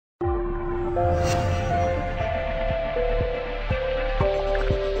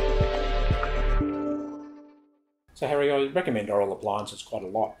I recommend oral appliances quite a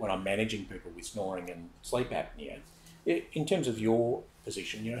lot when I'm managing people with snoring and sleep apnea. In terms of your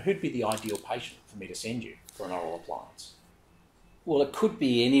position, who'd be the ideal patient for me to send you for an oral appliance? Well, it could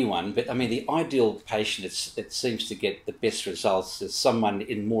be anyone, but I mean, the ideal patient that seems to get the best results is someone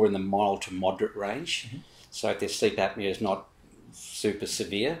more in the mild to moderate range. Mm-hmm. So if their sleep apnea is not super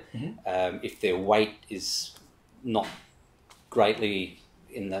severe, mm-hmm. If their weight is not greatly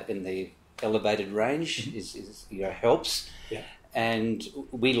in the elevated range, mm-hmm. Helps. Yeah. And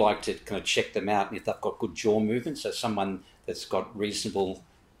we like to kind of check them out, and if they've got good jaw movement, so someone that's got reasonable,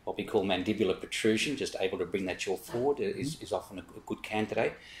 what we call mandibular protrusion, just able to bring that jaw forward, mm-hmm. is often a good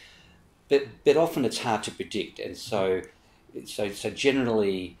candidate. But often it's hard to predict, and so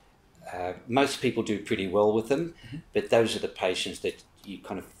generally most people do pretty well with them, mm-hmm. but those are the patients that you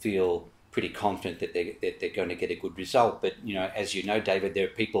kind of feel pretty confident that they're going to get a good result. But as you know, David, there are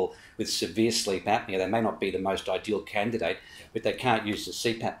people with severe sleep apnea. They may not be the most ideal candidate, but they can't use the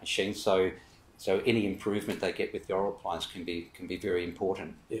CPAP machine. So any improvement they get with the oral appliance can be very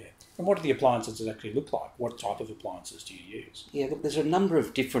important. Yeah. And what do the appliances actually look like? What type of appliances do you use? Yeah, look, there's a number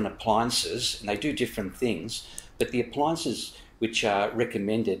of different appliances, and they do different things. But the appliances which are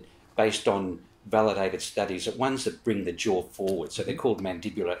recommended based on validated studies are ones that bring the jaw forward. So they're called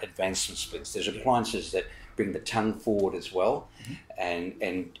mandibular advancement splints. There's appliances that bring the tongue forward as well,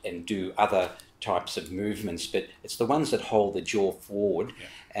 mm-hmm. and do other types of movements, but it's the ones that hold the jaw forward. Yeah.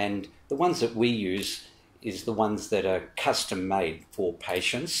 And the ones that we use is the ones that are custom made for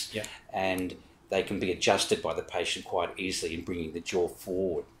patients, yeah. and they can be adjusted by the patient quite easily in bringing the jaw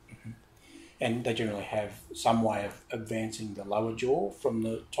forward. Mm-hmm. And they generally have some way of advancing the lower jaw from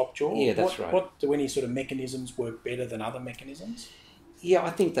the top jaw? Yeah, that's right. Do any sort of mechanisms work better than other mechanisms? Yeah,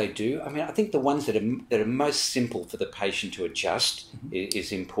 I think they do. I mean, I think the ones that are most simple for the patient to adjust, mm-hmm.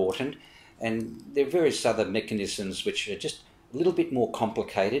 is important. And there are various other mechanisms which are just a little bit more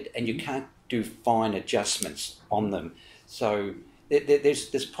complicated, and you can't do fine adjustments on them. So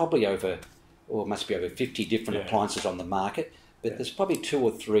there's probably must be over 50 different appliances on the market, but there's probably 2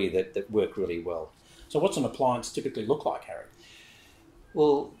 or 3 that work really well. So what's an appliance typically look like, Harry?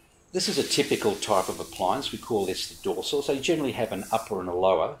 Well, this is a typical type of appliance. We call this the dorsal. So you generally have an upper and a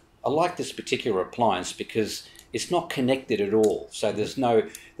lower. I like this particular appliance because it's not connected at all. So there's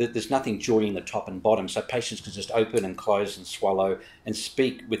nothing joining the top and bottom. So patients can just open and close and swallow and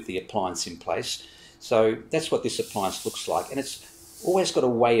speak with the appliance in place. So that's what this appliance looks like. And it's always got a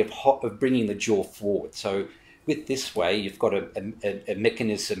way of bringing the jaw forward. So with this way, you've got a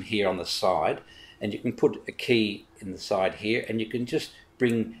mechanism here on the side, and you can put a key in the side here, and you can just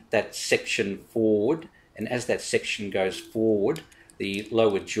bring that section forward. And as that section goes forward, the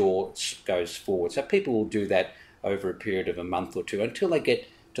lower jaw goes forward. So people will do that over a period of a month or 2 until they get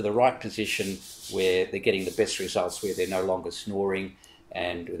to the right position where they're getting the best results, where they're no longer snoring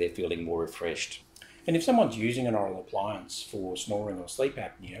and they're feeling more refreshed. And if someone's using an oral appliance for snoring or sleep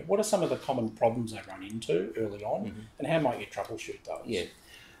apnea, what are some of the common problems they run into early on, mm-hmm. and how might you troubleshoot those? Yeah.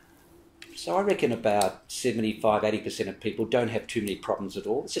 So I reckon about 75-80% of people don't have too many problems at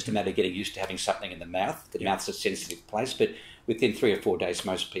all. It's just a matter of getting used to having something in the mouth. The mouth's a sensitive place, but within 3 or 4 days,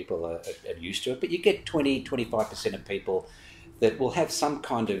 most people are used to it. But you get 20-25% of people that will have some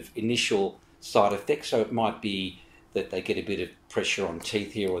kind of initial side effect. So it might be that they get a bit of pressure on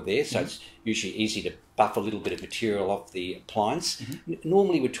teeth here or there. So mm-hmm. it's usually easy to buff a little bit of material off the appliance. Mm-hmm.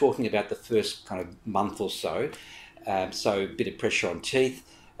 Normally we're talking about the first kind of month or so. So a bit of pressure on teeth.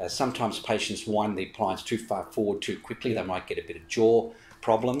 Sometimes patients wind the appliance too far forward too quickly. They might get a bit of jaw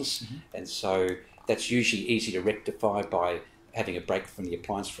problems. Mm-hmm. And so that's usually easy to rectify by having a break from the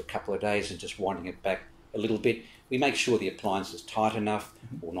appliance for a couple of days and just winding it back a little bit. We make sure the appliance is tight enough,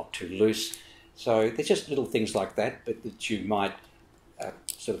 mm-hmm. or not too loose. So there's just little things like that, but that you might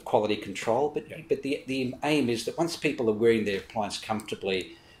sort of quality control. But the aim is that once people are wearing their appliance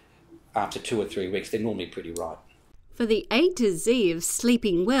comfortably after 2 or 3 weeks, they're normally pretty right. For the A to Z of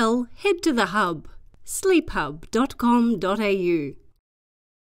sleeping well, head to the Hub, sleephub.com.au.